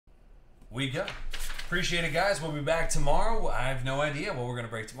we go. Appreciate it, guys. We'll be back tomorrow. I have no idea what we're going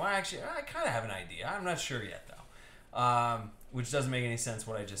to break tomorrow. Actually, I kind of have an idea. I'm not sure yet, though. Which doesn't make any sense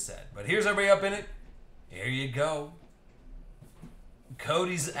what I just said. But here's everybody up in it. Here you go.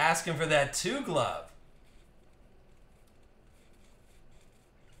 Cody's asking for that 2 glove.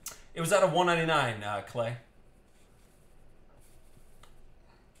 It was out of 199, Clay.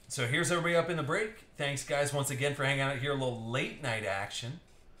 So here's everybody up in the break. Thanks, guys, once again for hanging out here. A little late night action.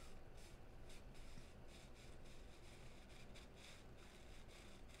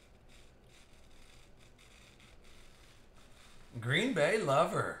 Green Bay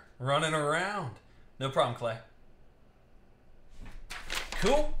Lover running around. No problem, Clay.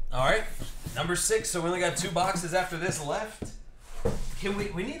 Cool. All right. Number 6. So we only got 2 boxes after this left. Can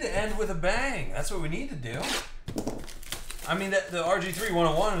we need to end with a bang. That's what we need to do. I mean, the RG3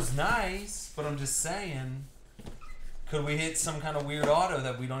 101 was nice, but I'm just saying, could we hit some kind of weird auto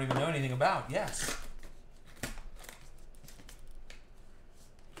that we don't even know anything about? Yes.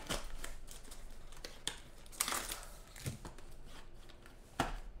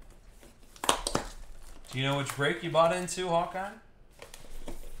 Do you know which break you bought into, Hawkeye?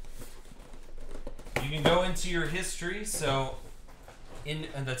 You can go into your history. So, in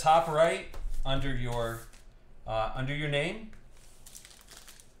the top right, under your name,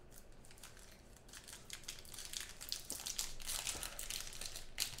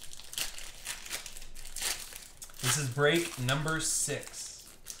 this is break number 6.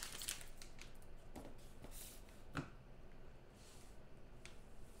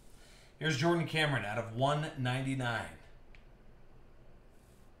 Here's Jordan Cameron out of 199.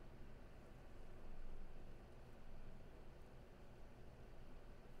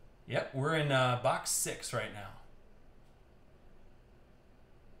 Yep, we're in box 6 right now.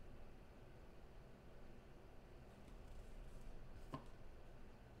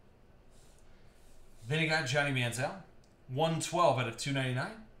 Then you got Johnny Manziel, 112 out of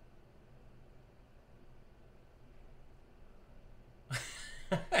 299.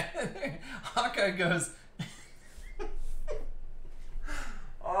 Hawkeye goes,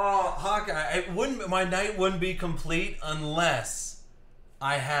 oh, Hawkeye, my night wouldn't be complete unless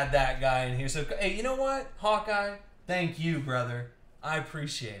I had that guy in here. So, hey, you know what, Hawkeye? Thank you, brother. I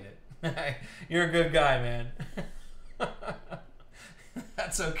appreciate it. You're a good guy, man.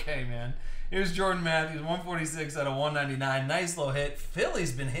 That's okay, man. Here's Jordan Matthews, 146 out of 199. Nice little hit.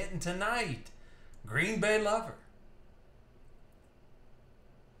 Philly's been hitting tonight. Green Bay Lover.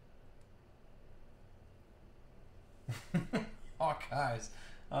 Hawkeyes.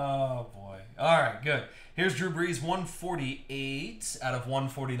 Oh, boy. All right, good. Here's Drew Brees, 148 out of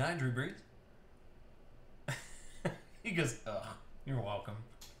 149. Drew Brees. He goes, ugh, you're welcome.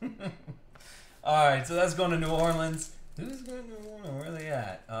 All right, so that's going to New Orleans. Who's going to New Orleans? Where are they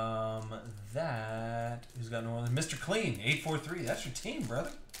at? Who's got New Orleans? Mr. Clean, 843. That's your team,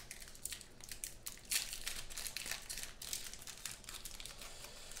 brother.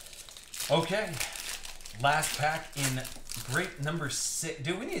 Okay. Last pack in break number 6.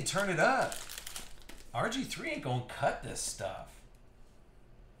 Dude, we need to turn it up. RG3 ain't gonna cut this stuff.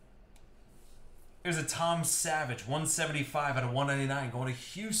 Here's a Tom Savage, 175 out of 199, going to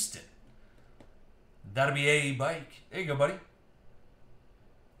Houston. That'll be AE Bike. There you go, buddy.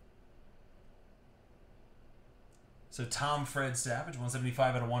 So Tom Fred Savage,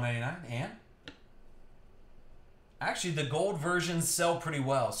 175 out of 199. And actually, the gold versions sell pretty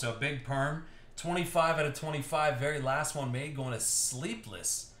well. So Big Perm, 25 out of 25. Very last one made, going to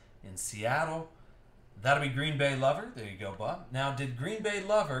Sleepless in Seattle. That'll be Green Bay Lover. There you go, Bob. Now, did Green Bay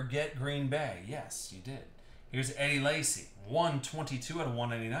Lover get Green Bay? Yes, you did. Here's Eddie Lacy, 122 out of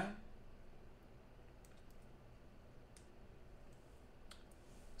 199.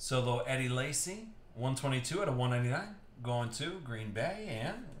 Solo Eddie Lacy, 122 out of 199. Going to Green Bay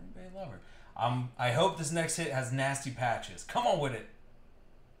and Green Bay Lover. I hope this next hit has nasty patches. Come on with it.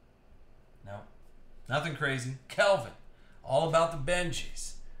 No, nothing crazy. Kelvin, all about the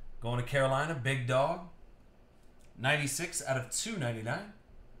Benjis. Going to Carolina, Big Dog. 96 out of 299.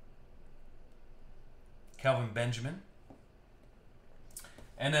 Kelvin Benjamin.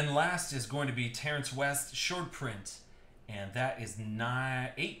 And then last is going to be Terrence West, short print. And that is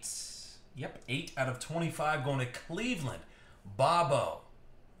 8. Yep, 8 out of 25 going to Cleveland. Bobo.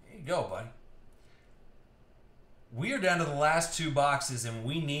 There you go, buddy. We are down to the last 2 boxes, and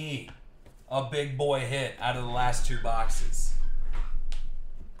we need a big boy hit out of the last 2 boxes.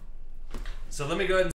 So let me go ahead and